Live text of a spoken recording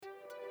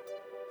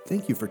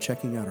Thank you for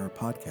checking out our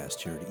podcast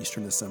here at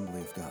Eastern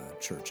Assembly of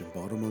God Church in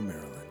Baltimore,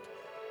 Maryland.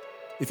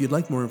 If you'd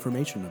like more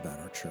information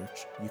about our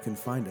church, you can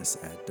find us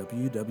at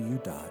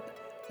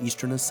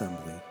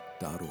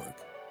www.easternassembly.org.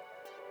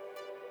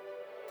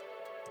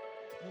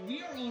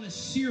 We are on a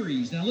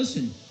series. Now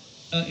listen,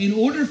 in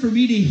order for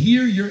me to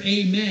hear your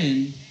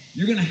amen,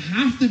 you're going to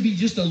have to be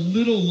just a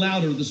little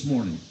louder this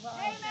morning.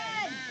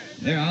 Amen.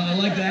 There, I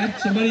like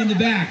that. Somebody in the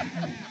back.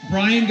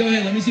 Brian, go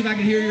ahead. Let me see if I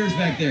can hear yours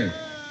back there.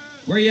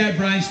 Where you at,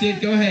 Brian Stitt?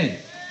 Go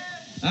ahead.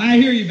 I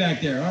hear you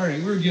back there. All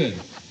right, we're good.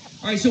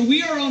 All right, so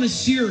we are on a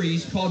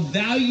series called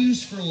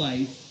Values for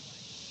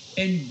Life.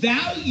 And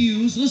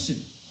values,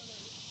 listen,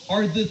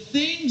 are the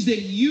things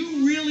that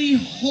you really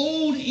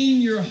hold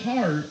in your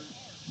heart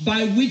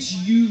by which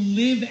you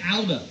live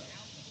out of.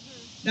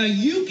 Now,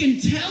 you can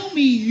tell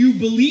me you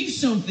believe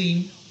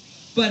something,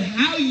 but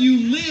how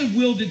you live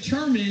will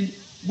determine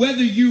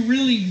whether you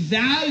really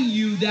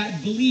value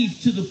that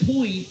belief to the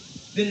point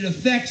that it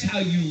affects how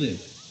you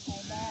live.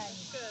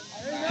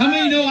 How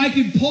many know I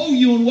can poll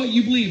you on what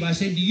you believe? I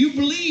say, do you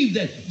believe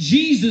that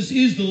Jesus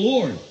is the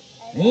Lord?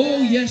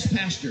 Oh, yes,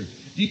 Pastor.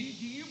 Do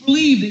you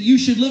believe that you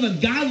should live a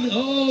godly?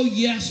 Oh,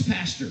 yes,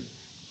 Pastor.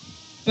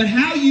 But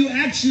how you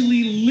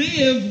actually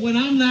live when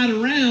I'm not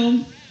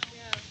around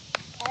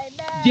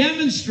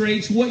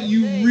demonstrates what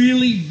you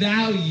really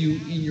value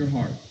in your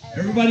heart.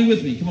 Everybody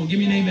with me? Come on, give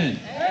me an amen.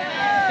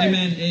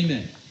 Amen,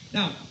 amen.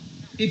 Now,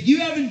 if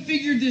you haven't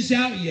figured this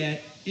out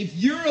yet, if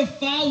you're a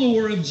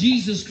follower of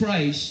Jesus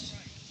Christ,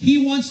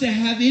 He wants to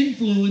have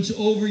influence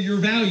over your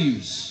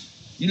values.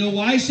 You know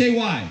why? Say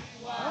why.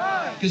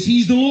 Why? Because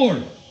He's the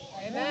Lord.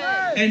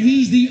 Amen. And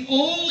He's the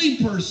only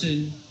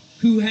person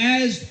who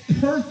has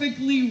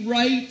perfectly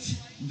right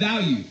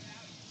value.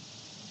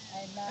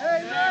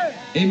 Amen.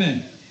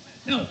 Amen.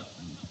 Now,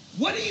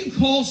 what do you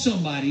call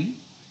somebody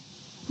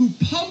who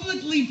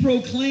publicly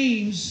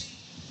proclaims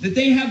that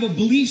they have a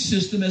belief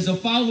system as a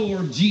follower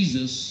of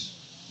Jesus,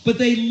 but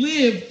they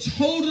live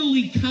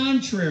totally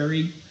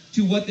contrary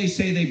to what they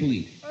say they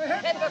believe?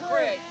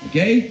 Hypocrite.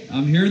 Okay,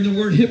 I'm hearing the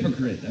word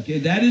hypocrite. Okay,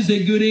 that is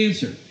a good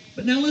answer.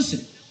 But now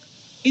listen,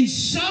 in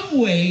some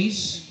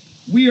ways,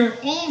 we are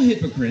all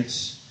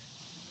hypocrites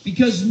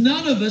because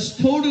none of us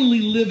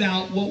totally live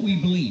out what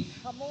we believe.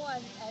 Come on.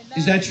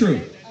 Is that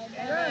true?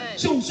 Amen.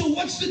 So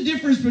what's the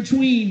difference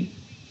between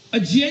a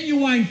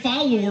genuine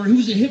follower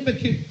who's a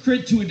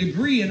hypocrite to a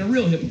degree and a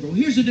real hypocrite? Well,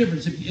 here's the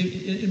difference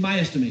in my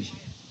estimation.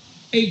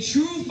 A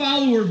true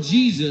follower of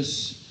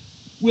Jesus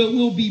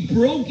will be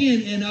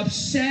broken and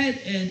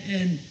upset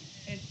and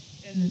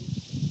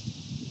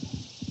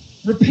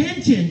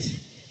repentant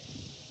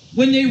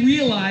when they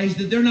realize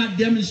that they're not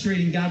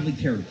demonstrating godly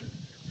character.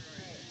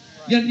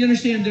 You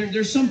understand?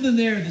 There's something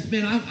there that's,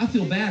 man, I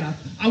feel bad.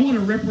 I want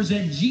to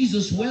represent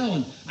Jesus well,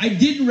 and I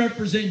didn't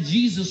represent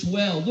Jesus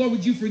well. Lord,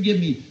 would you forgive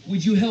me?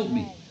 Would you help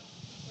me?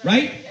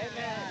 Right?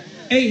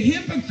 A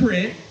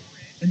hypocrite,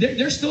 and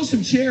there's still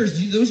some chairs.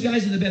 Those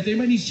guys in the back, if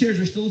anybody needs chairs,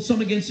 there's still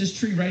some against this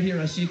tree right here.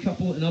 I see a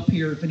couple, and up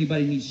here if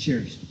anybody needs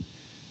chairs.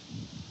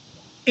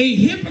 A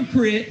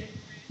hypocrite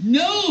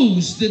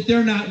knows that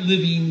they're not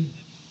living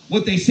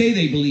what they say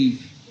they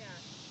believe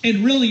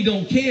and really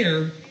don't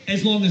care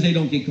as long as they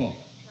don't get caught.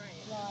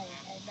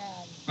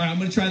 All right, I'm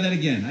going to try that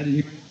again. I didn't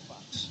hear you.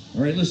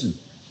 All right, listen.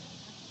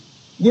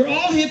 We're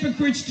all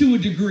hypocrites to a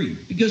degree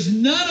because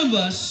none of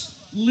us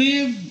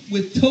live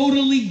with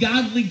totally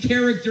godly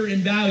character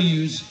and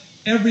values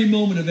every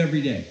moment of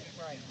every day.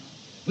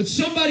 But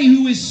somebody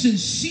who is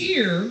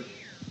sincere,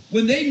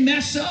 when they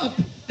mess up,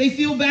 they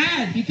feel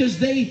bad because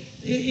they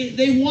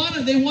want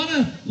to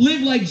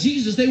live like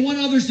Jesus. They want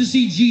others to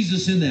see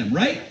Jesus in them,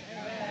 right?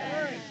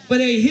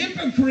 But a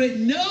hypocrite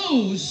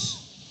knows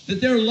that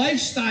their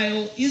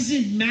lifestyle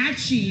isn't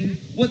matching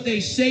what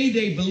they say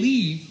they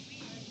believe,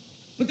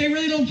 but they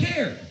really don't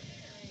care.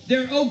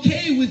 They're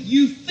okay with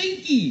you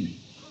thinking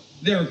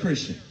they're a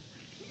Christian.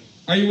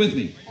 Are you with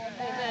me?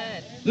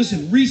 Amen.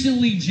 Listen,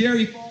 recently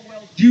Jerry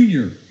Falwell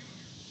Jr.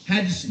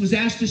 was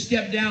asked to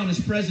step down as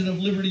president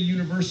of Liberty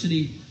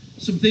University.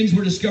 Some things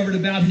were discovered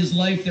about his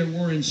life that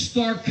were in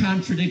stark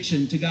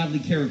contradiction to godly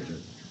character.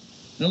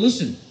 Now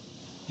listen,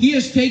 he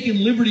has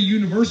taken Liberty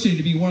University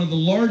to be one of the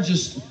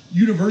largest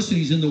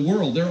universities in the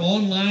world. Their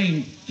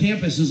online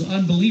campus is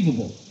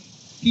unbelievable.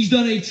 He's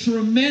done a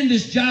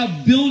tremendous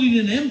job building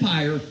an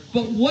empire,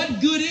 but what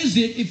good is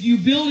it if you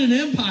build an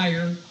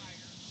empire,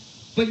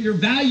 but your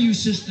value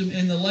system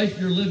and the life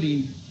you're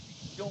living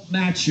don't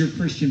match your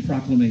Christian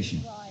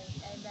proclamation?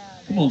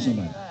 Come on,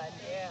 somebody.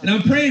 And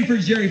I'm praying for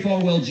Jerry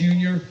Falwell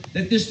Jr.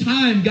 that this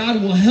time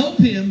God will help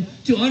him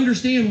to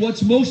understand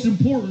what's most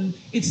important.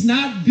 It's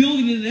not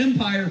building an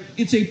empire.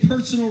 It's a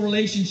personal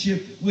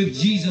relationship with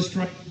Jesus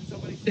Christ.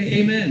 Somebody say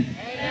amen.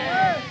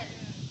 Amen.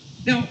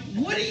 Now,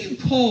 what do you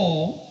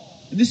call,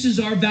 and this is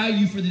our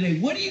value for the day,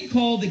 what do you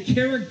call the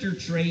character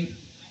trait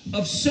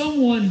of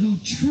someone who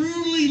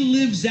truly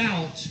lives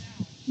out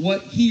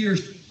what he or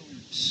she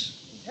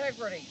believes?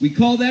 Integrity. We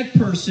call that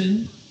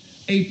person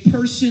a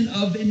person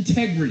of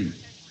integrity.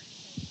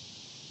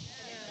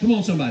 Come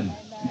on, somebody.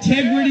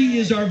 Integrity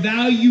is our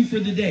value for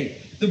the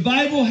day. The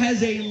Bible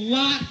has a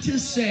lot to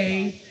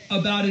say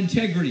about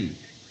integrity.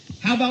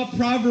 How about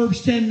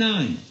Proverbs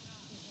 10:9?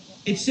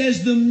 It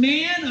says, the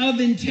man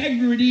of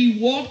integrity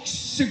walks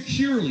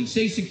securely.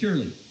 Say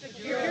securely.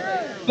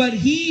 Securely. But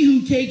he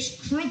who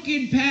takes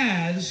crooked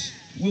paths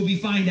will be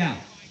found out.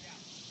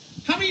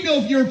 How many know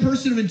if you're a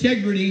person of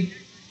integrity,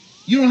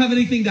 you don't have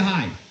anything to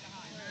hide?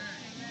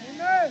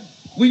 Amen.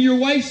 When your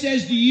wife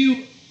says to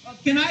you,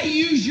 can I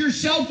use your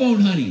cell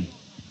phone, honey?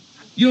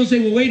 You don't say,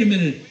 well, wait a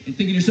minute, and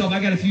think to yourself, I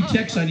got a few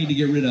texts I need to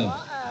get rid of.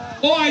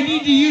 Oh, I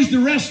need to use the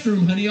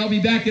restroom, honey. I'll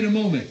be back in a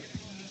moment.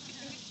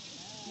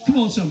 Come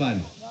on,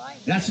 somebody.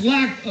 That's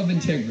lack of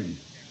integrity.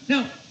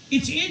 Now,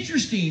 it's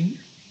interesting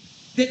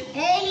that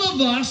all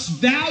of us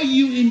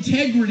value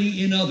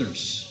integrity in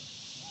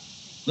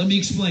others. Let me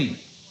explain.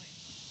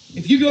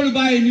 If you go to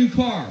buy a new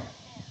car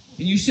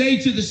and you say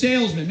to the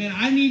salesman, man,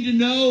 I need to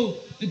know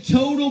the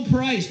total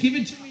price. Give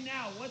it to me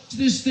now. What's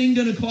this thing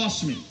going to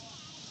cost me?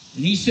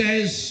 And he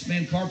says,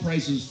 man, car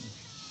price is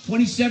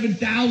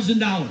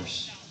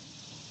 $27,000.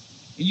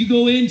 And you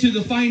go into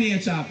the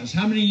finance office.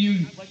 How many of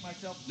you, like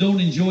myself, don't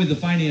enjoy the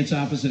finance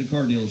office at a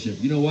car dealership?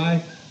 You know why?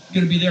 You're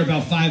going to be there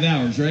about 5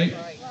 hours, right?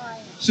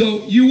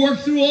 So you work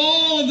through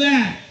all of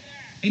that.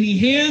 And he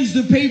hands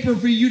the paper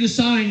for you to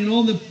sign. And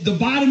on the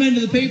bottom end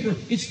of the paper,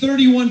 it's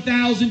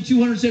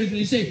 $31,270.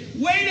 You say,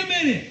 wait a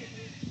minute.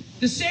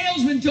 The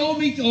salesman told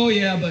me, oh,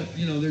 yeah, but,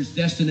 there's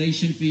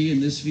destination fee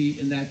and this fee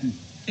and that.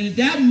 And at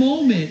that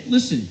moment,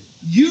 listen,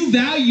 you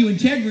value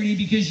integrity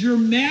because you're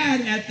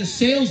mad at the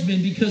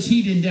salesman because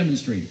he didn't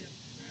demonstrate it.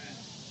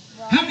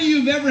 How many of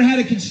you have ever had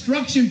a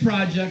construction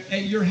project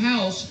at your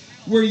house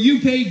where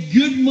you paid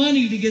good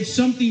money to get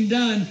something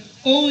done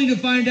only to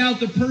find out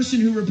the person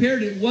who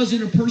repaired it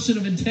wasn't a person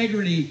of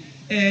integrity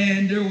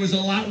and there was a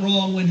lot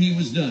wrong when he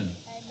was done?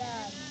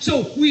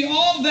 So we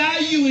all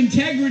value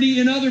integrity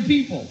in other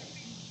people.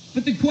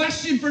 But the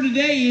question for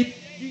today is,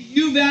 do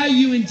you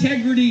value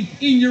integrity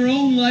in your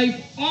own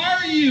life?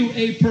 Are you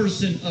a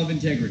person of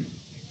integrity?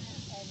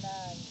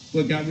 Amen.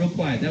 Well, it got real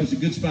quiet. That was a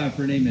good spot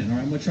for an amen. All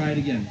right, I'm going to try it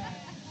again.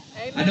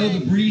 Amen. I know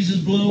the breeze is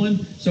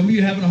blowing. Some of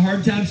you are having a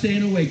hard time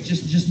staying awake.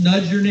 Just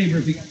nudge your neighbor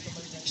if you got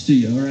somebody next to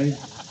you, all right?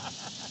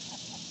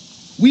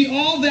 We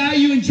all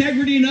value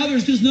integrity in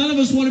others because none of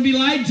us want to be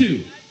lied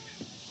to.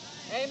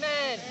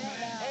 Amen.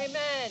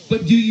 Amen.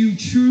 But do you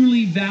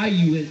truly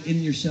value it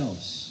in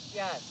yourselves?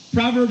 Yes.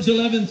 Proverbs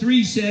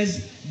 11:3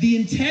 says, the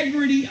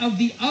integrity of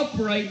the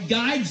upright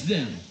guides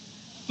them,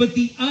 but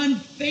the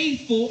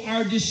unfaithful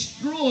are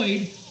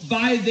destroyed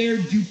by their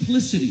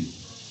duplicity.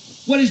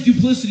 What does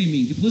duplicity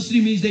mean? Duplicity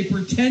means they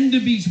pretend to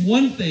be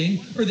one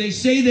thing, or they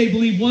say they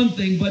believe one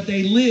thing, but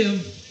they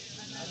live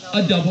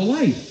a double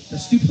life.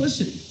 That's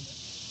duplicity.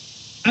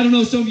 I don't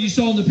know, some of you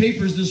saw in the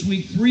papers this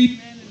week, 3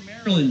 men in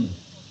Maryland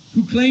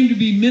who claimed to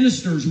be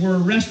ministers were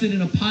arrested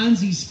in a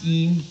Ponzi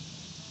scheme,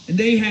 and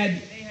they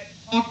had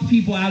talked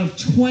people out of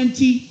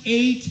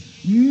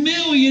 $28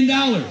 million.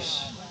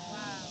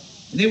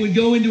 And they would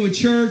go into a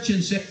church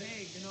and say,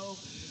 hey,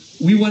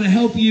 we want to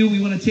help you, we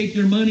want to take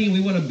your money, and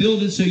we want to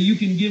build it so you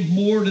can give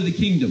more to the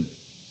kingdom.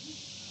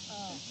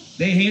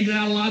 They handed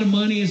out a lot of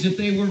money as if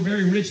they were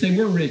very rich. They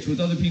were rich with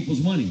other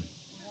people's money.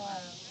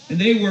 And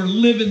they were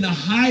living the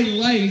high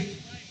life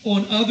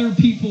on other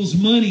people's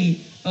money,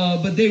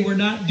 but they were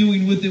not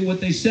doing with it what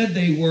they said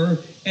they were.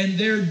 And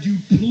their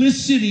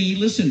duplicity,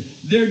 listen,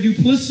 their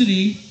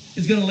duplicity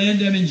is going to land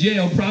them in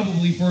jail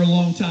probably for a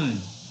long time.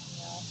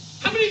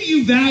 How many of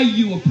you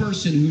value a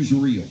person who's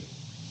real?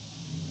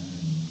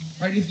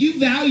 Right? If you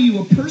value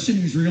a person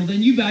who's real,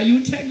 then you value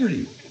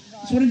integrity.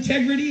 That's what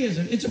integrity is.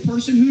 It's a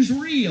person who's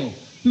real,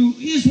 who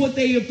is what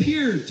they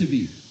appear to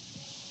be.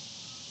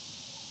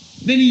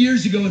 Many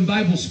years ago in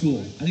Bible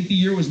school, I think the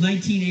year was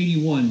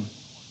 1981,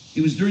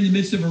 it was during the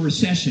midst of a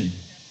recession.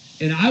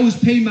 And I was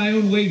paying my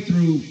own way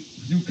through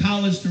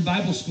college, through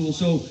Bible school,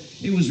 so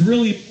it was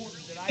really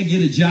important that I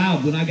get a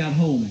job when I got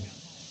home.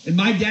 And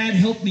my dad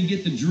helped me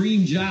get the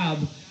dream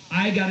job.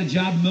 I got a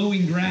job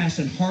mowing grass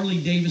at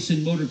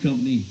Harley-Davidson Motor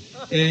Company.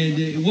 And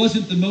it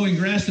wasn't the mowing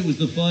grass that was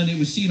the fun, it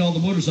was seeing all the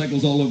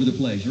motorcycles all over the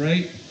place,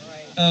 right?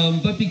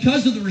 But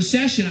because of the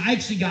recession, I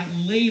actually got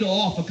laid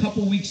off a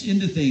couple weeks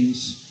into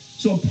things.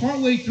 So I'm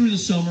partway through the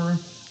summer.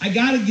 I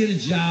got to get a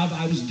job.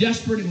 I was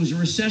desperate. It was a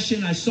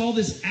recession. I saw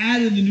this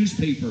ad in the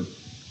newspaper.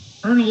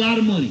 Earn a lot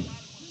of money.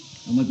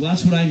 I'm like, well,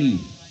 that's what I need.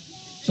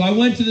 So I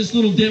went to this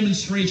little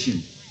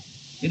demonstration.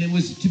 And it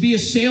was to be a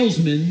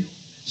salesman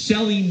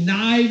selling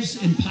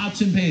knives and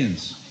pots and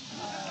pans.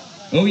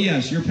 Oh,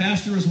 yes. Your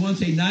pastor was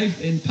once a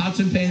knife and pots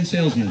and pan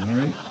salesman, all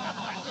right?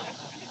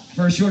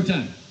 For a short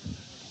time.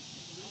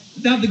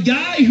 Now, the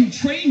guy who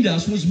trained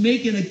us was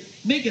making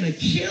a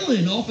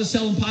killing off of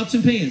selling pots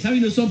and pans. How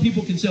many know some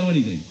people can sell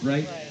anything,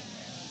 right?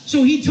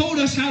 So he told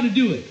us how to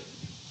do it.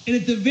 And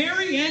at the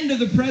very end of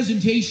the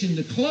presentation,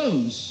 the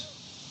close,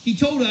 he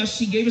told us,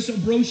 he gave us a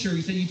brochure.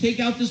 He said, you take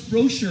out this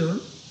brochure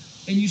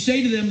and you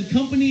say to them, the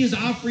company is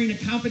offering a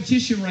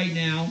competition right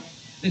now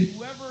that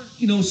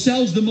whoever,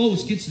 sells the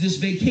most gets this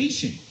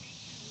vacation.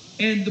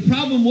 And the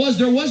problem was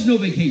there was no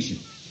vacation.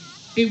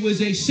 It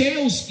was a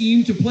sales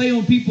scheme to play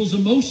on people's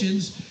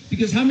emotions,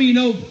 because how many of you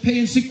know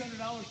paying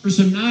 $600 for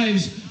some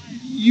knives,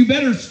 you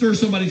better stir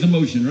somebody's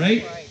emotion,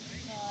 right?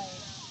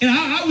 And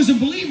I was a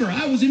believer.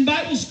 I was in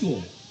Bible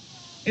school.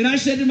 And I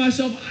said to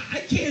myself, I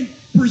can't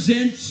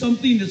present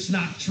something that's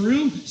not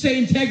true. Say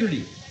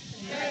integrity.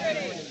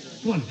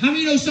 Come on. How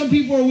many know some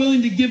people are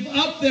willing to give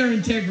up their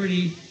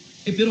integrity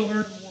if it'll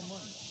earn more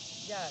money?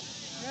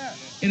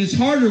 And it's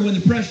harder when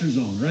the pressure's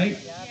on, right?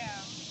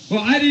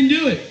 Well, I didn't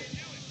do it.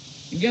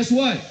 And guess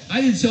what?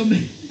 I didn't sell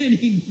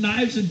many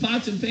knives and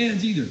pots and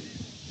pans either.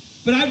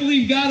 But I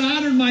believe God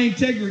honored my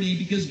integrity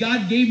because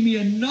God gave me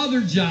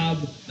another job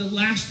that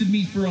lasted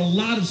me for a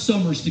lot of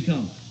summers to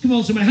come. Come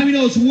on, somebody. How many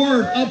know it's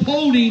worth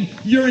upholding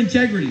your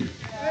integrity?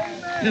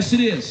 Yes,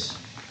 it is.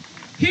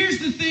 Here's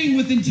the thing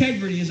with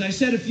integrity, as I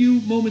said a few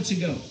moments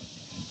ago.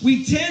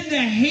 We tend to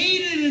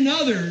hate it in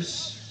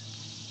others,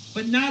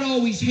 but not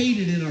always hate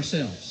it in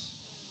ourselves.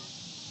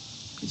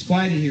 It's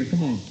quiet in here.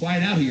 Come on,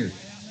 quiet out here.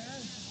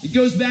 It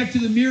goes back to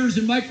the mirrors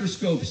and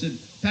microscopes that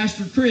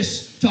Pastor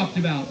Chris talked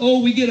about.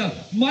 Oh, we get a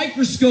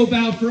microscope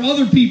out for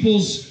other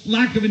people's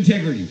lack of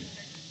integrity.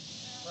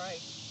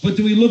 Right. But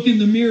do we look in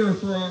the mirror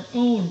for our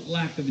own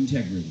lack of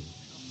integrity?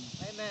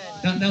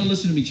 Amen. Now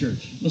listen to me,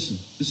 church. Listen,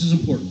 this is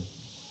important.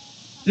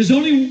 There's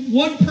only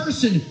one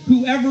person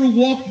who ever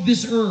walked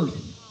this earth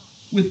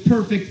with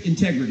perfect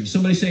integrity.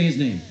 Somebody say his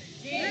name.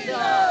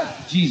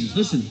 Jesus. Jesus.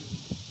 Listen,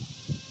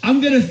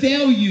 I'm going to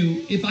fail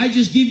you if I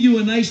just give you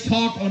a nice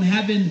talk on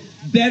having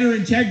better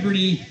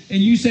integrity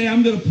and you say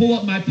I'm going to pull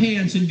up my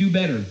pants and do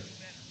better.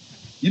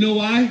 You know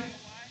why?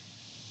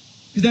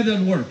 Because that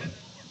doesn't work.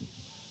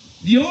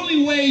 The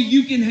only way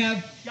you can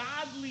have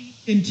godly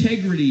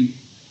integrity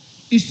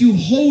is to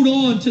hold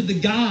on to the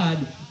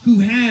God who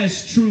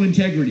has true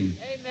integrity.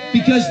 Amen.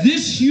 Because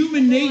this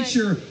human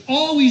nature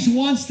always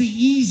wants the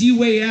easy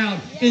way out.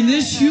 And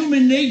this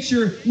human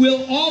nature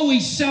will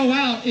always sell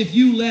out if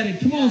you let it.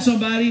 Come on,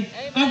 somebody.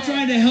 Amen. I'm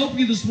trying to help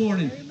you this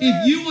morning. Amen.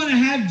 If you want to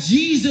have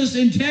Jesus'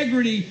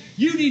 integrity,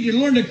 you need to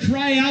learn to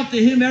cry out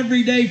to him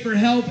every day for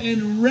help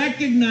and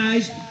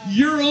recognize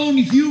your own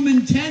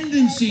human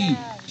tendency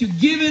to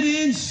give it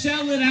in,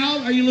 sell it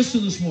out. Are you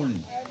listening this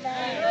morning?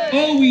 Amen.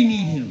 Oh, we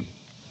need him.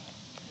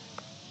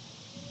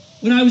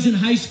 When I was in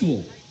high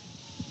school,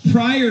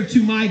 prior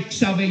to my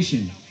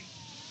salvation,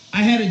 I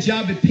had a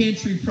job at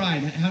Pantry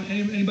Pride.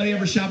 Anybody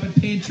ever shop at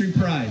Pantry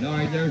Pride? All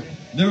right,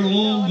 they're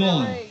long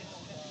gone.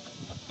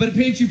 But at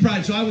Pantry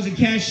Pride, so I was a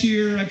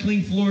cashier, I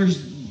cleaned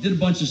floors, did a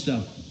bunch of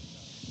stuff.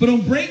 But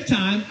on break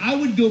time, I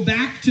would go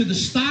back to the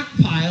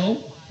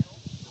stockpile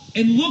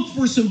and look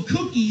for some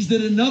cookies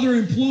that another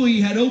employee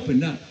had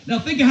opened. Now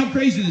think of how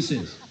crazy this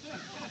is.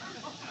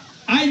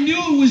 I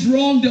knew it was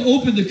wrong to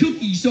open the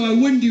cookies, so I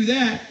wouldn't do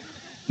that.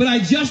 But I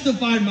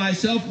justified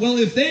myself, well,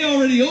 if they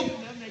already opened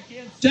them, they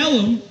can't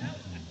sell them.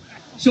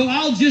 So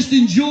I'll just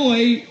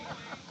enjoy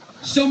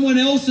someone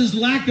else's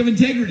lack of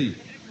integrity.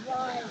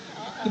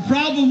 The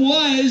problem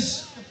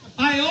was,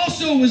 I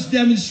also was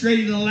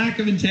demonstrating a lack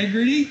of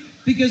integrity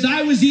because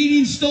I was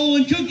eating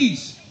stolen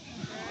cookies.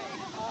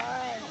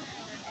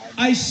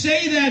 I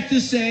say that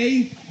to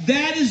say,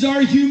 that is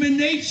our human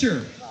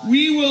nature.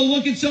 We will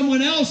look at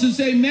someone else and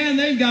say, man,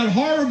 they've got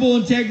horrible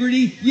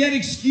integrity, yet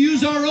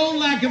excuse our own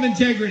lack of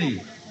integrity.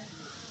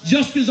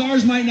 Just because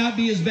ours might not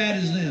be as bad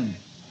as them.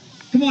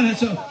 Come on,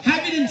 so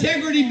having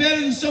integrity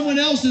better than someone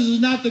else's is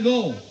not the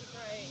goal.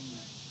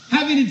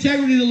 Having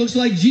integrity that looks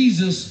like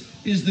Jesus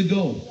is the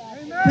goal.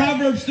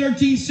 Proverbs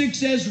 13:6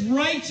 says,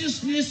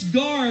 righteousness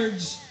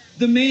guards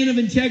the man of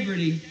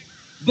integrity,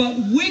 but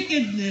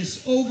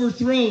wickedness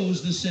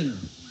overthrows the sinner.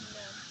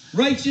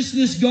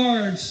 Righteousness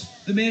guards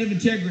the man of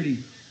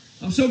integrity.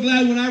 I'm so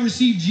glad when I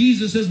received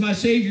Jesus as my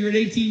Savior at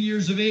 18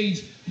 years of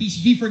age,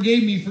 he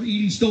forgave me for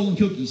eating stolen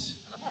cookies.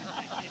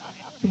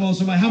 Come on,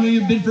 somebody. How many of you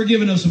have been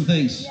forgiven of some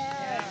things?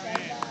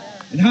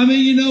 And how many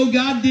of you know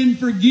God didn't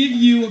forgive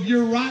you of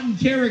your rotten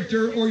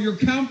character or your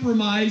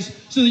compromise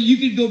so that you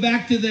could go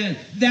back to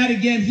that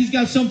again? He's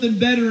got something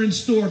better in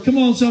store. Come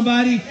on,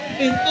 somebody.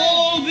 And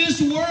all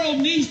this world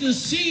needs to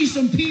see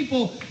some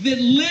people that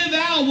live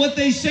out what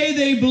they say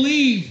they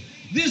believe.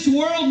 This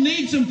world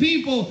needs some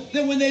people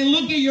that when they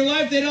look at your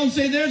life, they don't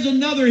say, there's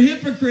another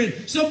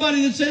hypocrite.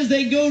 Somebody that says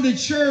they go to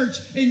church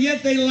and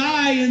yet they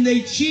lie and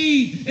they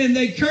cheat and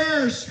they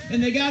curse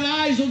and they got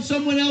eyes on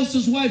someone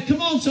else's wife.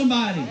 Come on,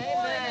 somebody.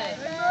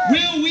 Amen.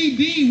 Will we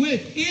be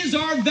is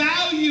our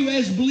value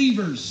as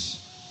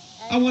believers?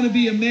 I want to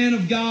be a man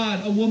of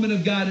God, a woman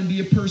of God, and be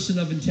a person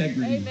of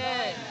integrity.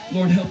 Amen.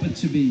 Lord, help it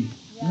to be.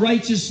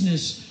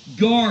 Righteousness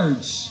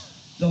guards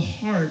the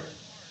heart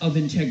of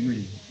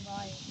integrity.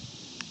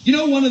 You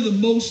know one of the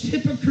most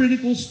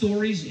hypocritical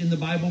stories in the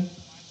Bible?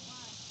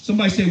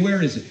 Somebody say,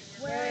 where is it?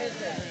 Where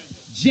is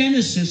it?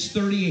 Genesis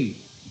 38.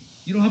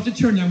 You don't have to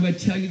turn there. I'm going to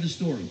tell you the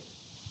story.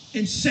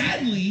 And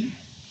sadly,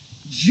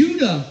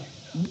 Judah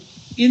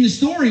in the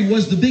story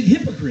was the big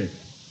hypocrite.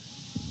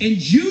 And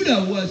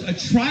Judah was a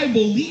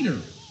tribal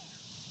leader.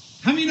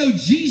 How many know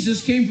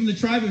Jesus came from the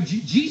tribe of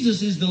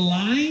Jesus is the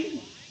line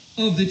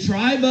of the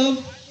tribe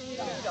of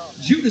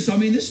Judah, so I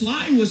mean, this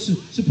line was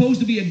supposed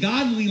to be a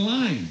godly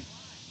line.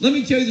 Let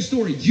me tell you the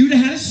story. Judah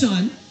had a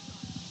son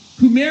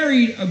who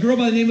married a girl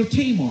by the name of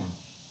Tamar.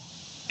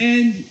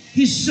 And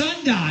his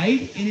son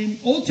died, and in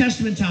Old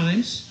Testament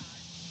times,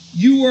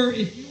 if you were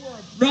a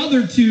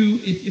brother to,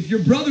 if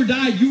your brother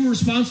died, you were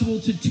responsible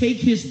to take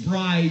his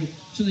bride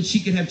so that she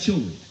could have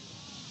children.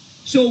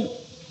 So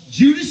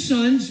Judah's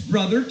son's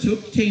brother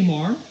took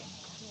Tamar,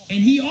 and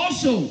he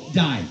also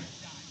died.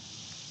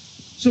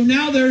 So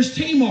now there's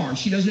Tamar.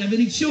 She doesn't have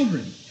any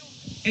children.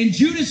 And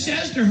Judah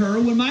says to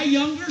her, when my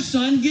younger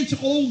son gets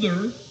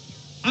older,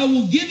 I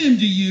will give him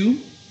to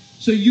you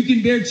so you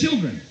can bear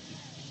children.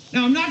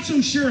 Now, I'm not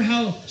so sure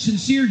how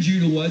sincere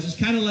Judah was. It's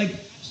kind of like,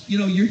 you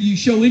know, you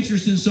show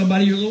interest in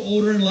somebody, you're a little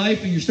older in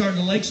life, and you're starting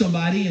to like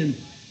somebody, and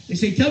they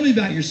say, tell me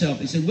about yourself.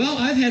 They said, well,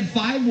 I've had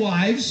 5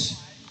 wives,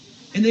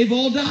 and they've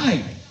all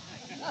died.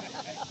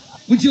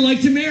 Would you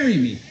like to marry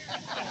me?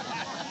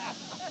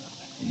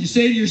 You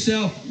say to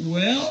yourself,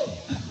 well,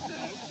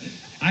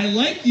 I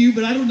like you,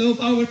 but I don't know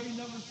if I would be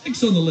number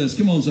 6 on the list.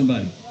 Come on,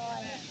 somebody.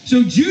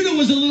 So Judah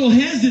was a little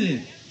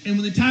hesitant. And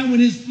when the time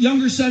when his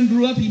younger son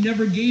grew up, he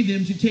never gave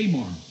him to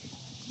Tamar,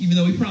 even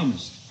though he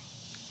promised.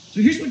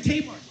 So here's what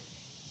Tamar did.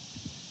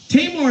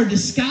 Tamar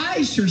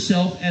disguised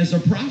herself as a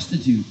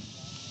prostitute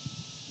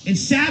and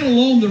sat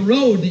along the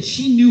road that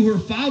she knew her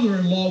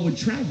father-in-law would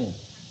travel.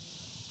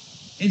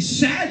 And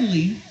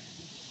sadly,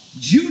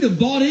 Judah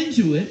bought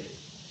into it,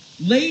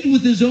 laid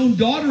with his own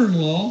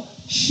daughter-in-law.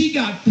 She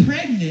got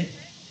pregnant.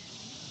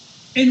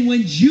 And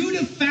when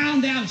Judah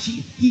found out,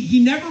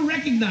 he never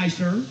recognized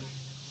her.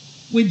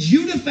 When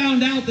Judah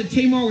found out that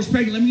Tamar was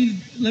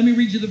pregnant, let me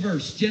read you the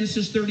verse.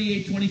 Genesis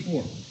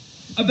 38:24.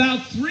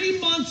 About 3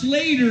 months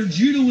later,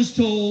 Judah was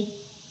told,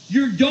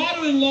 your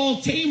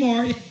daughter-in-law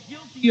Tamar is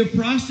guilty of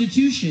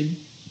prostitution,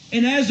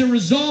 and as a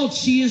result,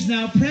 she is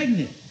now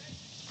pregnant.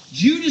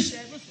 Judah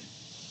said,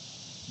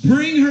 listen,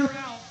 bring her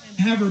out and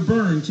have her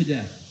burned to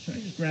death. Should I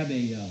just grab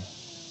are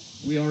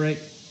we all right?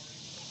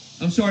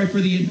 I'm sorry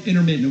for the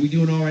intermittent. Are we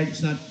doing all right?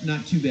 It's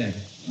not too bad.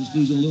 Just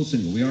losing a little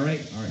single. We all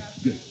right? All right,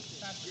 good.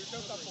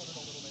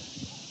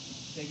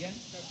 Say again?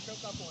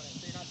 Choke up on it,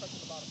 so you're not touching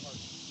the bottom part.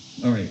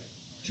 All right,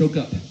 choke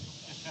up.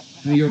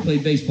 How many of you ever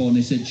played baseball and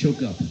they said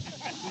choke up?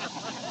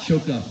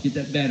 Choke up. Get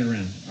that bat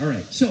around. All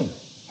right, so,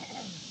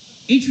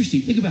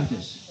 interesting. Think about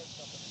this.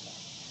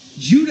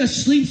 Judah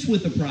sleeps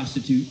with a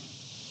prostitute,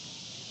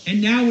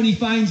 and now when he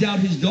finds out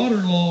his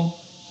daughter-in-law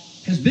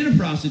has been a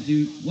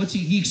prostitute,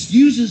 he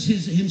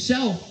excuses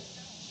himself,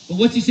 but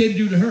what's he say to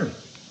do to her?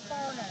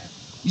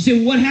 You say,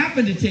 well, what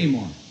happened to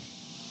Tamar?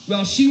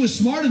 Well, she was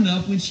smart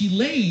enough when she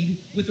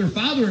laid with her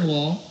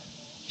father-in-law,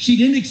 she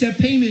didn't accept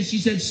payment. She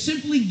said,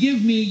 simply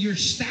give me your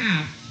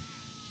staff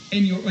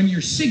and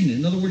your signet.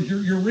 In other words,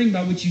 your ring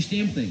by which you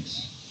stamp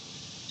things.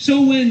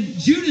 So when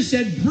Judah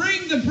said,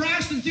 bring the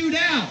prostitute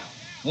out,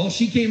 well,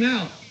 she came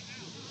out.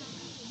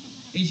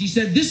 And she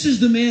said, this is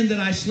the man that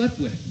I slept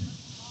with.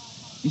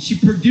 And she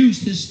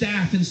produced his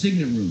staff and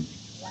signet ring.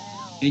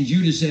 Wow. And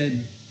Judah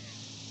said,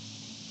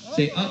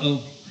 say,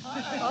 uh-oh.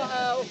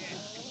 Uh-oh.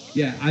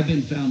 Yeah, I've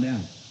been found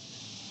out.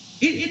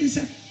 It is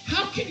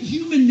how can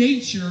human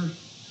nature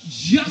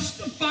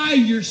justify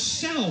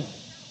yourself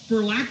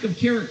for lack of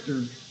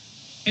character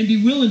and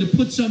be willing to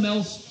put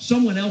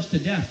someone else to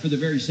death for the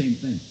very same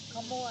thing?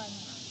 Come on.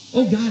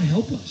 Oh, God,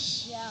 help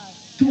us.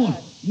 Yes. Come on.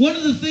 One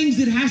of the things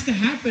that has to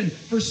happen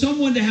for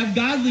someone to have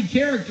godly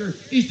character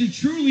is to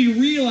truly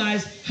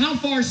realize how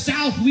far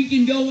south we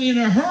can go in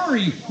a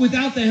hurry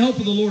without the help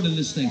of the Lord in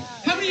this thing.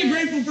 How many are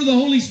grateful for the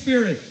Holy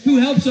Spirit who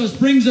helps us,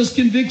 brings us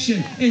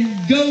conviction,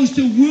 and goes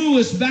to woo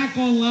us back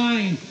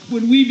online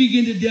when we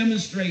begin to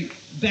demonstrate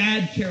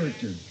bad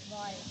character?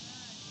 Right.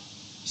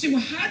 You say,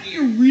 well, how do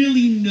you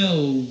really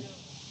know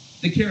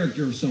the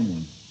character of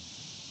someone?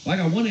 Well, I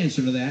got one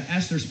answer to that.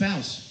 Ask their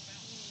spouse.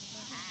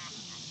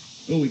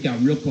 Oh, it got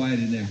real quiet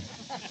in there.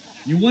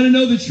 You want to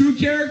know the true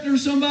character of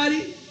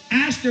somebody?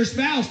 Ask their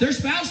spouse. Their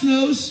spouse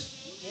knows.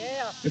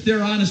 Yeah. If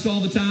they're honest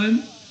all the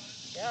time,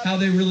 Yep. how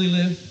they really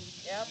live.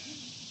 Yep.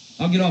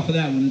 I'll get off of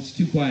that one. It's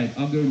too quiet.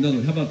 I'll go to another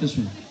one. How about this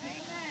one?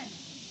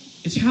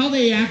 It's how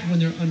they act when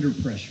they're under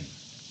pressure.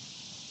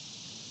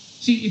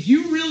 See, if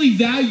you really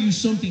value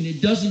something,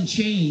 it doesn't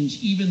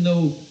change even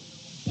though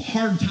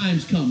hard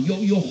times come.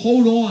 You'll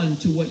hold on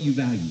to what you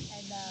value.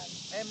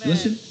 Amen.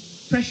 Listen,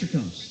 pressure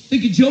comes.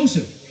 Think of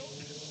Joseph.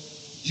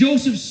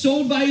 Joseph's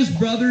sold by his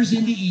brothers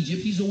into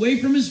Egypt. He's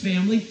away from his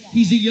family.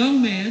 He's a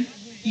young man.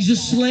 He's a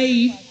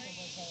slave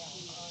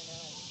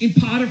in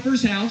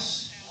Potiphar's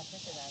house.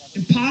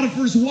 And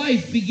Potiphar's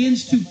wife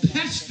begins to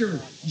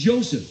pester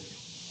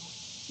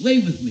Joseph. Lay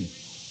with me.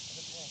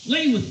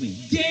 Lay with me.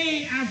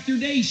 Day after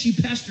day, she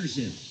pesters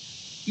him.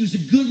 He was a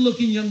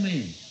good-looking young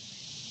man.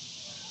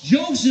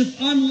 Joseph,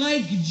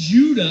 unlike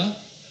Judah,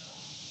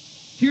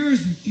 here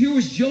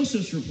was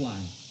Joseph's reply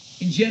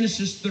in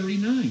Genesis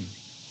 39.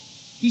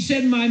 He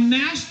said, my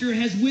master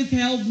has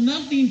withheld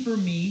nothing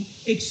from me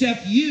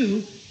except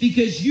you,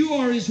 because you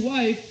are his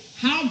wife.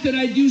 How could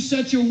I do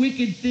such a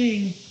wicked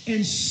thing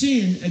and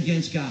sin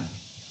against God?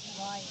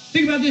 Right.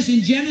 Think about this.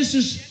 In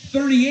Genesis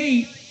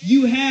 38,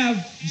 you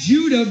have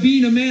Judah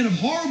being a man of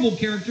horrible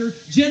character.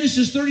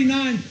 Genesis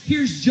 39,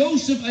 here's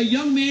Joseph, a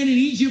young man in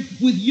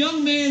Egypt with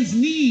young man's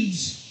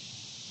needs,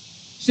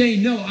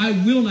 saying, no, I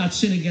will not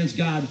sin against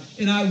God,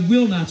 and I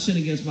will not sin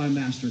against my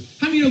master.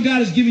 How many know God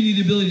has given you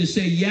the ability to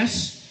say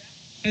yes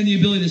and the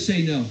ability to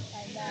say no?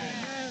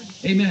 Amen.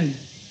 Amen.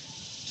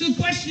 So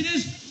the question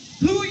is,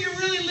 who are you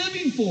really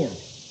living for?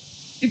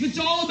 If it's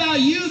all about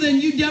you, then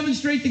you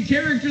demonstrate the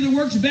character that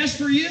works best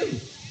for you.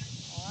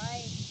 All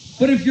right.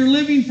 But if you're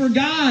living for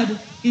God,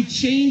 it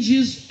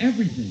changes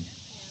everything.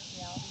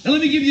 Yeah. Now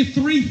let me give you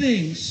 3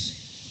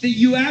 things that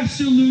you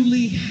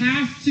absolutely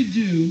have to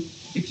do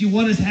if you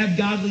want to have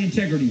godly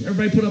integrity.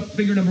 Everybody put up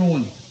finger number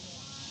 1.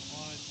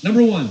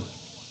 Number 1,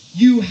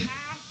 you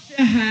have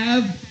to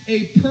have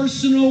a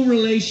personal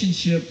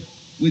relationship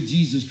with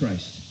Jesus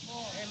Christ.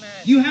 Amen.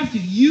 You have to.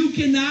 You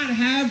cannot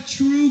have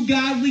true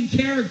godly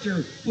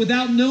character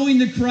without knowing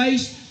the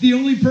Christ, the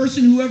only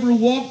person who ever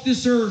walked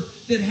this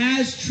earth that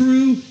has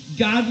true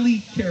godly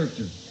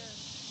character.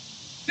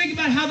 Think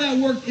about how that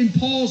worked in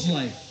Paul's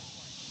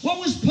life. What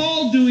was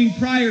Paul doing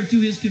prior to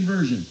his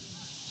conversion?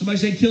 Somebody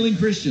say killing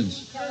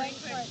Christians. Killing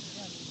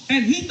Christians.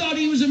 And he thought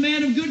he was a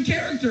man of good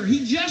character.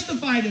 He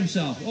justified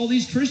himself. All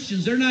these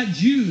Christians, they're not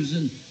Jews,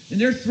 and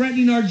they're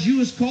threatening our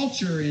Jewish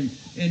culture,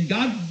 and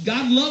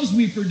God loves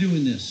me for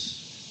doing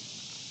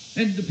this.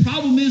 And the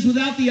problem is,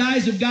 without the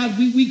eyes of God,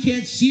 we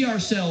can't see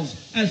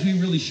ourselves as we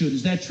really should.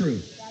 Is that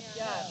true?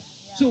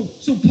 Yes.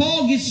 So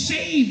Paul gets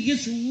saved. He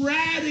gets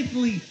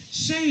radically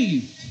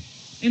saved.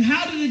 And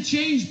how did it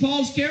change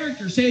Paul's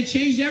character? Say it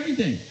changed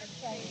everything.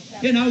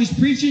 Yeah, now he's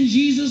preaching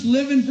Jesus,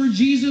 living for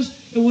Jesus,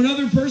 and when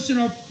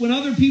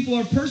other people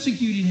are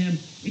persecuting him,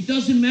 it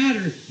doesn't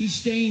matter. He's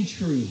staying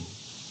true.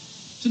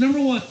 So number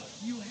 1,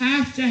 you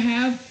have to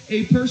have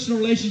a personal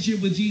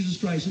relationship with Jesus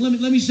Christ.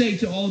 And let me say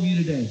to all of you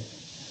today,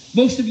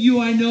 most of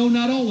you I know,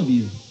 not all of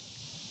you.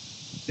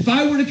 If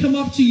I were to come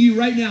up to you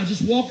right now,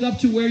 just walk up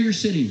to where you're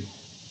sitting,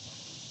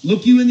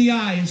 look you in the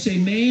eye and say,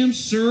 ma'am,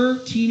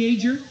 sir,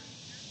 teenager,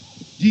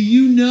 do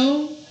you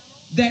know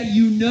that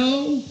you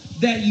know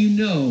that you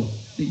know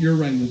that you're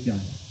right with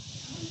God?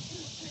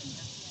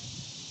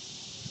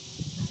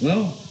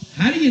 Well,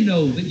 how do you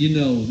know that you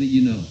know that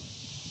you know?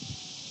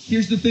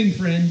 Here's the thing,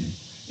 friend,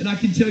 and I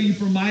can tell you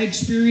from my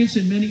experience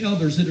and many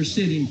others that are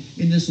sitting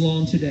in this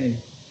lawn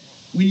today.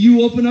 When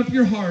you open up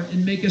your heart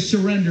and make a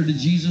surrender to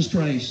Jesus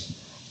Christ,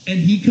 and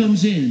He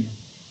comes in,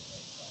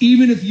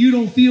 even if you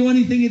don't feel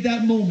anything at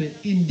that moment,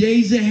 in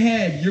days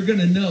ahead, you're going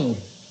to know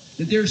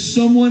that there's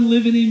someone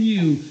living in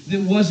you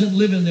that wasn't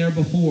living there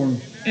before.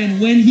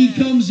 And when He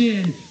comes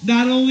in,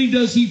 not only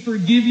does He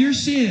forgive your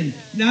sin,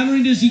 not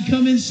only does He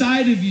come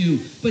inside of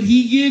you, but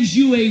He gives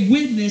you a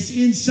witness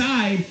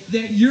inside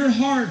that your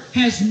heart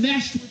has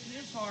meshed with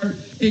His heart,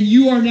 and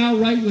you are now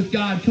right with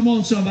God. Come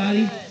on,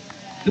 somebody.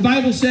 The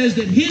Bible says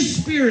that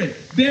His Spirit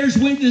bears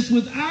witness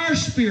with our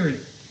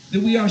spirit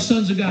that we are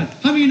sons of God.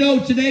 How many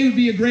know today would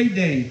be a great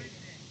day?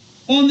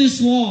 On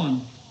this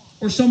lawn,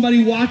 or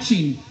somebody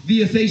watching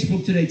via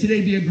Facebook today, today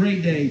would be a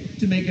great day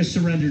to make a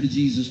surrender to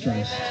Jesus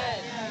Christ.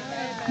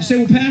 You say,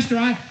 well, Pastor,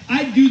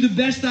 I do the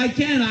best I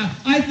can.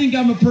 I think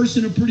I'm a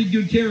person of pretty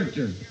good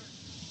character.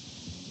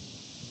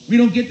 We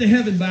don't get to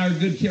heaven by our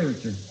good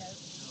character.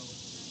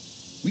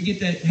 We get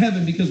to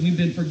heaven because we've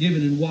been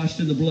forgiven and washed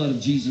in the blood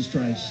of Jesus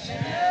Christ.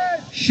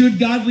 Should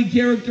godly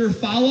character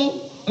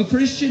follow a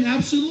Christian?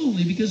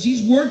 Absolutely, because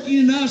He's working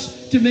in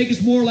us to make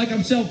us more like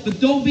Himself. But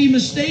don't be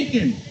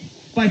mistaken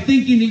by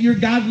thinking that your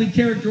godly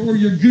character or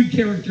your good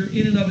character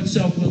in and of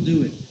itself will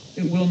do it.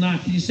 It will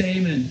not. Can you say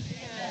amen?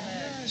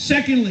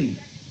 Secondly,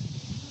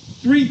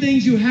 3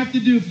 things you have to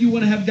do if you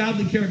want to have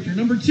godly character.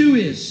 Number 2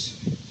 is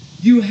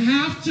you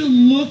have to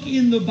look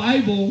in the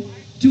Bible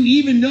to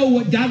even know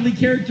what godly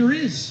character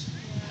is.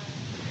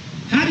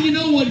 How do you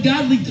know what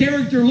godly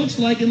character looks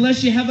like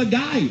unless you have a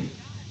guide?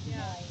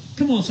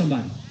 Come on,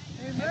 somebody.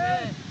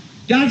 Amen.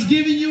 God's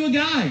given you a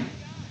guide.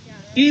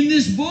 In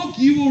this book,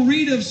 you will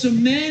read of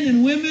some men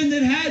and women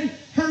that had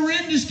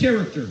horrendous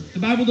character. The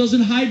Bible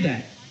doesn't hide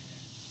that.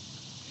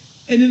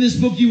 And in this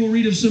book, you will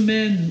read of some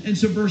men and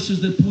some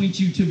verses that point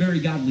you to very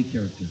godly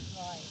character.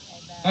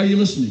 Are you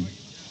listening?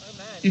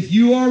 If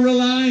you are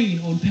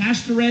relying on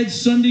Pastor Ed's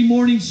Sunday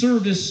morning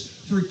service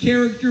for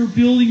character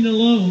building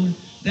alone,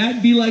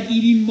 that'd be like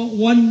eating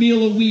 1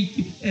 meal a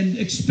week and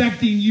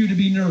expecting you to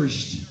be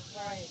nourished.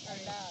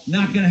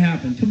 Not going to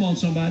happen. Come on,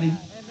 somebody.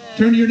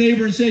 Turn to your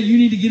neighbor and say, you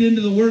need to get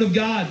into the Word of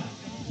God.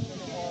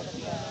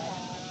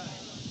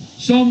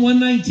 Psalm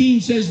 119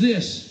 says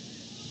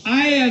this,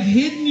 I have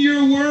hidden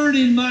your word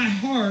in my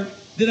heart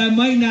that I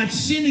might not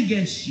sin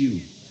against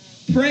you.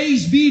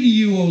 Praise be to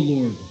you, O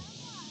Lord.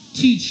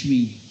 Teach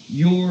me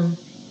your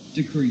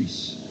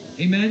decrees.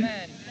 Amen?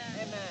 Amen.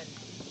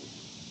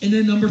 And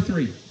then number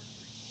 3,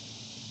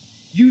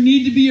 you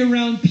need to be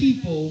around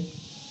people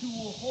who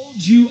will hold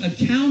you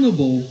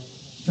accountable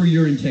for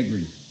your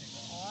integrity.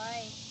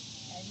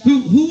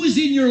 Who is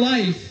in your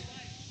life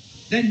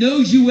that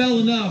knows you well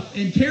enough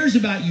and cares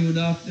about you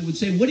enough that would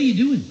say, what are you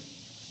doing?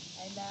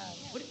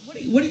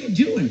 What are you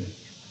doing?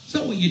 It's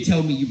not what you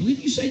tell me you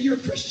believe. You said you're a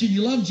Christian.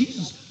 You love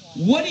Jesus.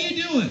 What are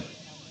you doing?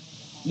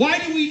 Why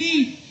do we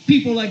need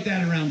people like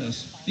that around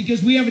us?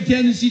 Because we have a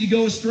tendency to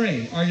go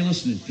astray. Are you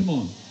listening? Come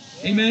on.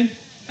 Amen.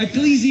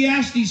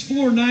 Ecclesiastes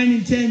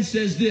 4:9-10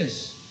 says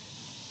this.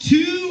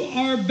 2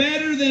 are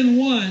better than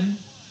 1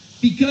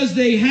 because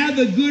they have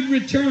a good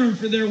return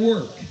for their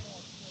work.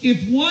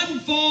 If one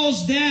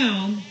falls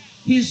down,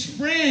 his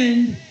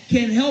friend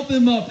can help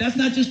him up. That's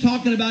not just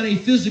talking about a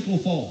physical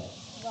fall.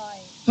 Right.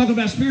 Talking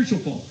about spiritual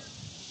fall.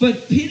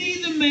 But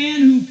pity the man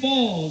who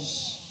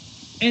falls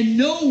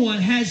and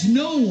has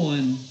no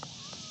one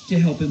to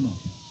help him up.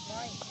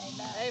 Right.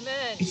 Amen.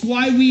 Amen. It's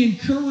why we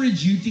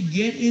encourage you to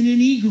get in an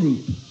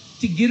e-group,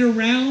 to get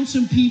around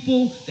some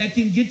people that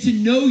can get to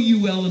know you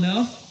well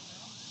enough,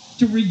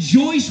 to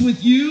rejoice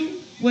with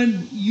you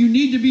when you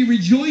need to be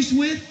rejoiced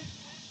with,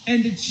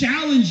 and to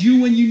challenge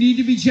you when you need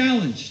to be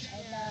challenged.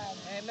 Amen.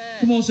 Amen.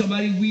 Come on,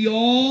 somebody. We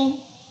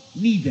all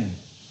need that.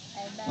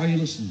 Amen. Are you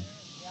listening?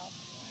 Yep.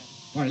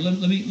 All right,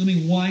 let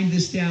me wind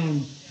this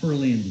down for a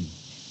landing.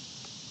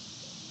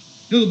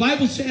 You know, the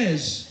Bible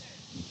says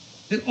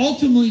that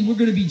ultimately we're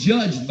going to be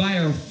judged by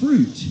our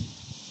fruit,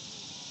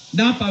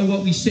 not by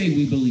what we say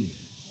we believe.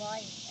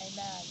 Right.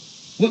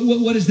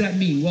 Amen. What does that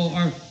mean? Well,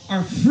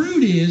 our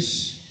fruit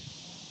is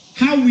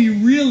how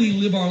we really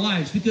live our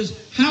lives, because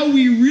how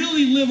we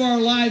really live our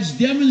lives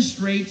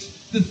demonstrates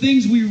the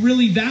things we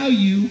really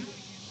value,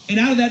 and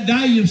out of that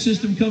value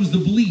system comes the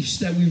beliefs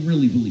that we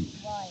really believe.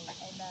 Right.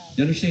 Amen.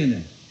 You understand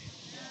that?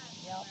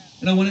 Yep.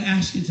 And I want to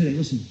ask you today,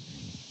 listen,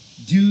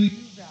 do you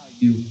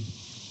value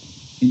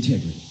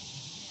integrity?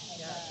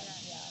 Amen.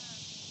 Yeah.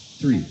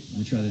 3, let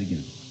me try that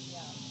again. Yeah.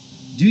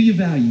 Do you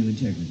value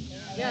integrity?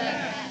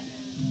 Yes.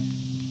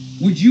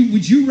 Would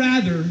you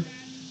rather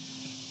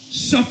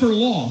suffer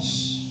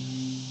loss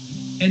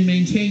and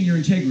maintain your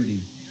integrity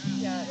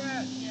Yes.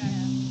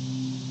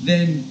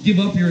 than give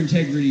up your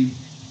integrity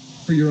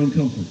for your own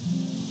comfort?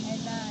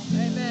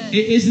 Amen. Amen.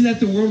 Isn't that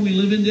the world we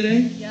live in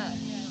today? Yes.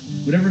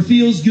 Whatever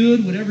feels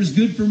good, whatever's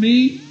good for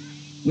me,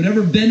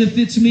 whatever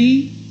benefits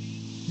me,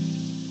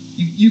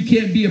 you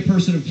can't be a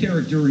person of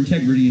character or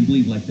integrity and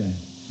believe like that.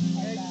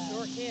 Yeah, you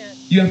sure can.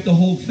 You have to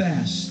hold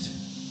fast.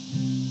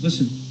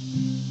 Listen,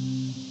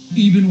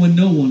 even when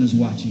no one is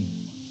watching.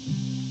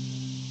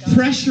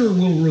 Pressure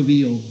will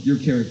reveal your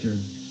character.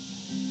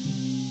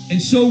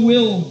 And so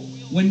will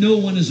when no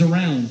one is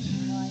around.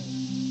 Right.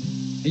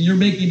 And you're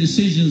making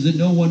decisions that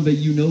no one but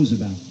you knows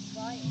about.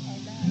 Right.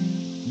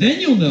 Amen. Then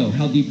you'll know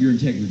how deep your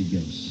integrity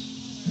goes.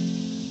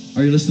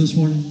 Are you listening this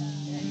morning?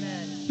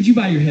 Amen. Would you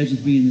bow your heads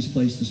with me in this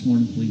place this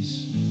morning,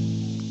 please?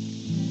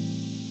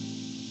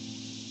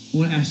 I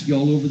want to ask you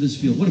all over this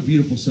field. What a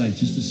beautiful sight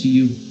just to see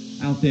you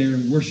out there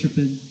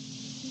worshiping,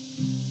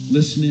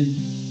 listening.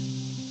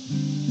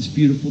 This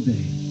beautiful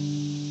day.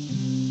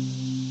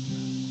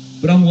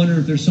 But I'm wondering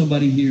if there's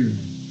somebody here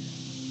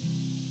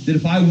that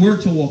if I were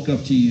to walk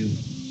up to you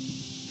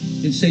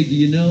and say, do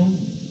you know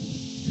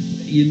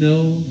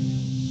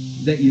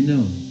that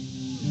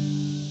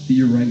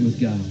you're right with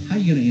God? How are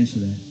you going to answer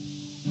that?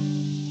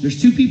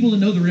 There's 2 people that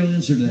know the real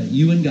answer to that.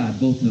 You and God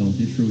both know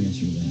the true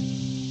answer to that.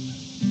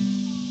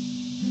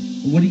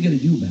 Well, what are you going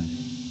to do about it?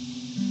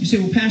 You say,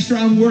 well, Pastor,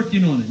 I'm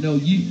working on it. No,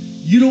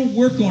 you don't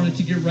work on it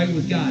to get right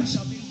with God.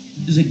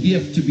 It is a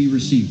gift to be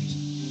received.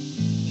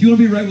 If you want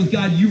to be right with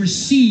God, you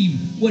receive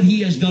what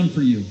He has done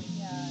for you.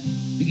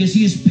 Because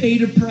He has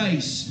paid a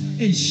price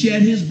and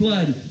shed His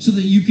blood so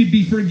that you could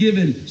be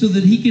forgiven, so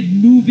that He could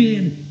move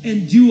in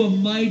and do a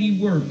mighty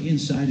work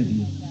inside of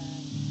you.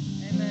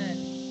 Amen.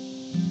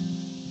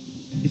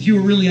 If you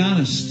were really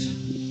honest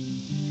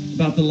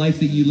about the life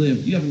that you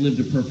lived, you haven't lived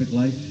a perfect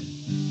life.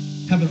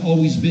 Haven't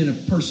always been a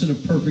person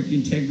of perfect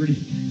integrity.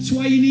 That's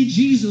why you need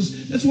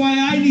Jesus. That's why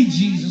I need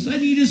Jesus. I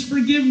need His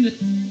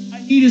forgiveness. I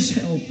need His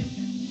help.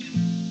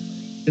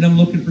 And I'm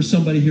looking for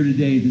somebody here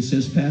today that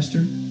says,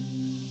 Pastor,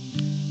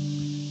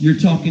 you're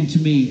talking to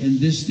me, and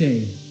this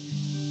day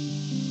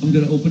I'm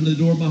going to open the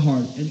door of my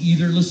heart. And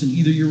either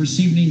you're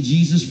receiving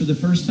Jesus for the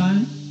first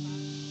time,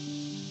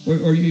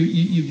 or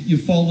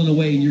you've fallen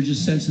away and you're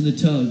just sensing the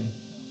tug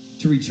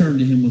to return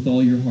to Him with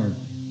all your heart.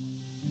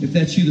 If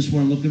that's you this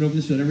morning, looking over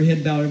this field, every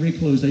head bowed, every head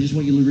closed, I just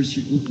want you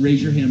to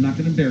raise your hand. I'm not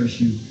going to embarrass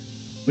you.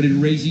 But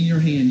in raising your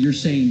hand, you're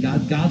saying,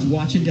 God's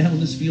watching down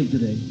this field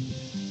today.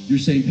 You're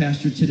saying,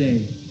 Pastor,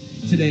 today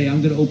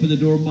I'm going to open the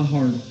door of my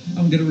heart.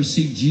 I'm going to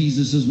receive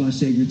Jesus as my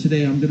Savior.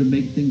 Today I'm going to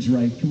make things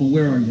right. Come on,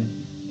 where are you?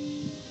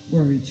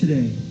 Where are you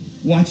today?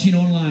 Watching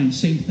online,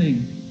 same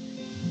thing.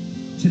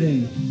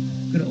 Today,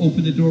 I'm going to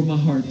open the door of my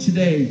heart.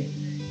 Today,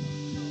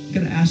 I'm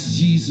going to ask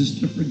Jesus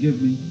to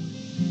forgive me.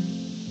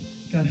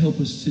 God, help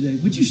us today.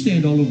 Would you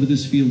stand all over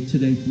this field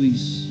today,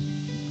 please?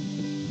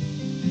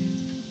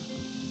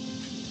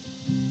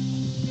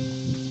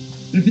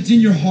 And if it's in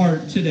your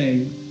heart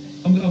today,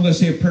 I'm going to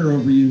say a prayer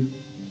over you.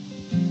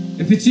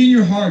 If it's in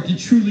your heart to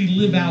truly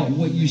live out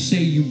what you say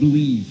you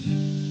believe,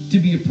 to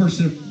be a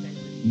person of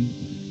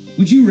integrity,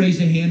 would you raise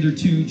a hand or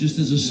two just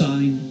as a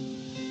sign?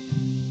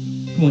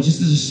 Come on,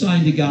 just as a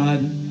sign to God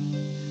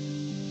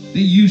that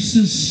you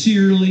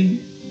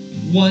sincerely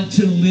want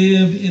to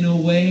live in a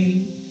way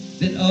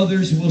that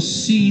others will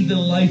see the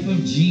life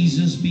of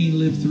Jesus being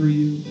lived through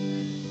you?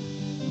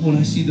 When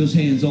I see those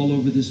hands all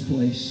over this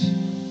place.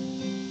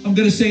 I'm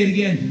going to say it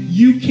again.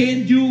 You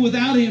can't do it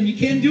without Him. You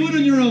can't do it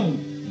on your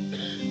own.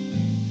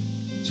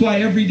 That's why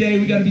every day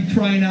we got to be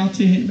crying out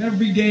to Him.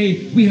 Every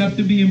day we have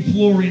to be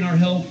imploring our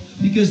help,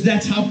 because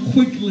that's how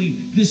quickly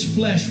this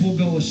flesh will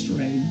go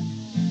astray.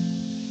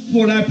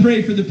 Lord, I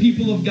pray for the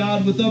people of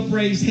God with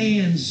upraised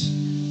hands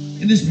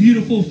in this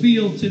beautiful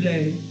field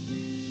today,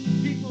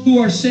 who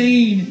are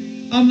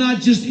saying, I'm not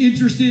just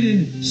interested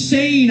in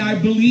saying I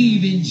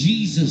believe in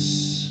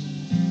Jesus.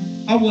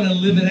 I want to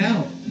live it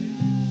out.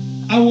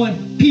 I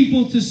want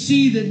people to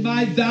see that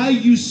my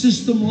value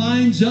system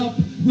lines up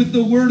with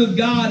the Word of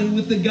God and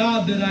with the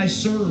God that I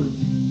serve.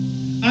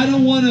 I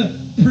don't want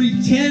to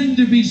pretend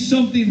to be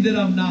something that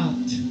I'm not.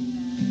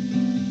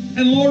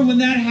 And Lord, when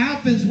that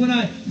happens, when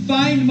I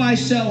find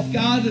myself,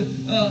 God,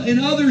 and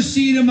others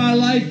see it in my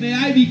life, may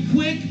I be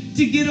quick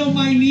to get on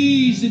my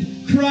knees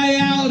and cry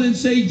out and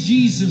say,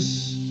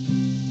 Jesus,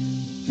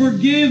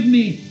 forgive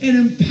me and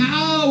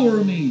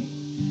empower me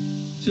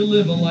to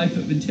live a life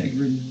of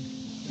integrity.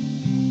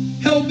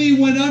 Help me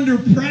when under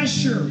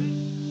pressure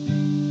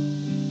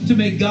to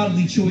make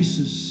godly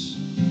choices.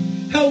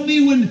 Help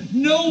me when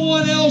no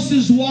one else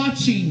is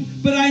watching,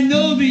 but I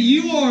know that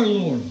you are,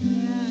 Lord,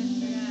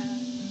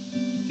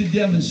 to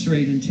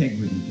demonstrate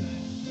integrity, God.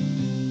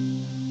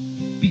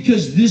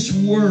 Because this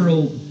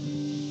world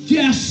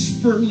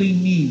desperately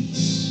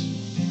needs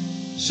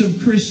some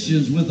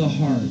Christians with a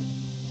heart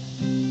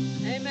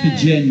to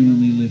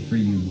genuinely live for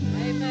you,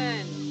 Lord.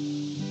 Amen.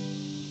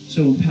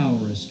 So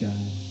empower us, God.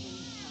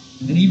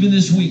 And even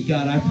this week,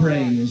 God, I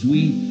pray as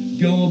we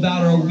go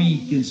about our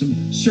week and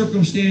some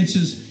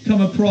circumstances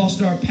come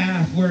across our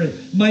path where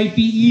it might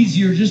be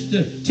easier just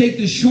to take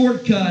the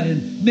shortcut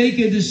and make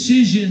a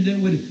decision that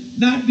would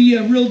not be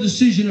a real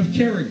decision of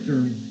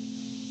character.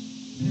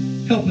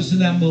 Help us in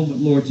that moment,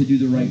 Lord, to do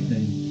the right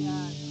thing.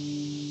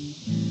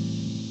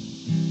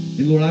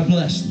 And Lord, I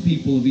bless the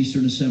people of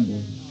Eastern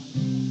Assembly.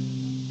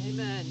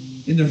 Amen.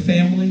 In their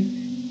family,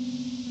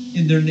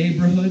 in their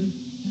neighborhood,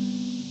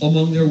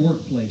 among their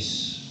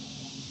workplace.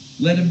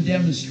 Let them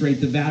demonstrate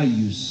the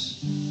values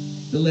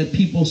that let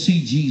people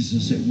see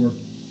Jesus at work,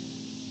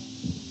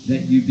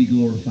 that you be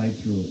glorified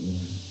through it,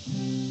 Lord.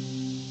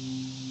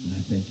 And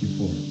I thank you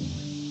for it, Lord.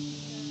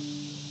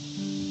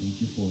 Thank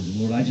you for it. And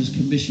Lord, I just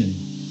commission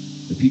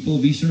the people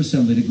of Eastern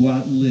Assembly to go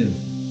out and live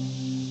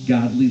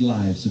godly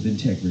lives of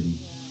integrity.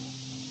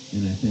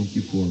 And I thank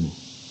you for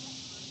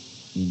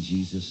it. In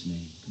Jesus'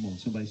 name. Come on,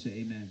 somebody say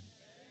amen.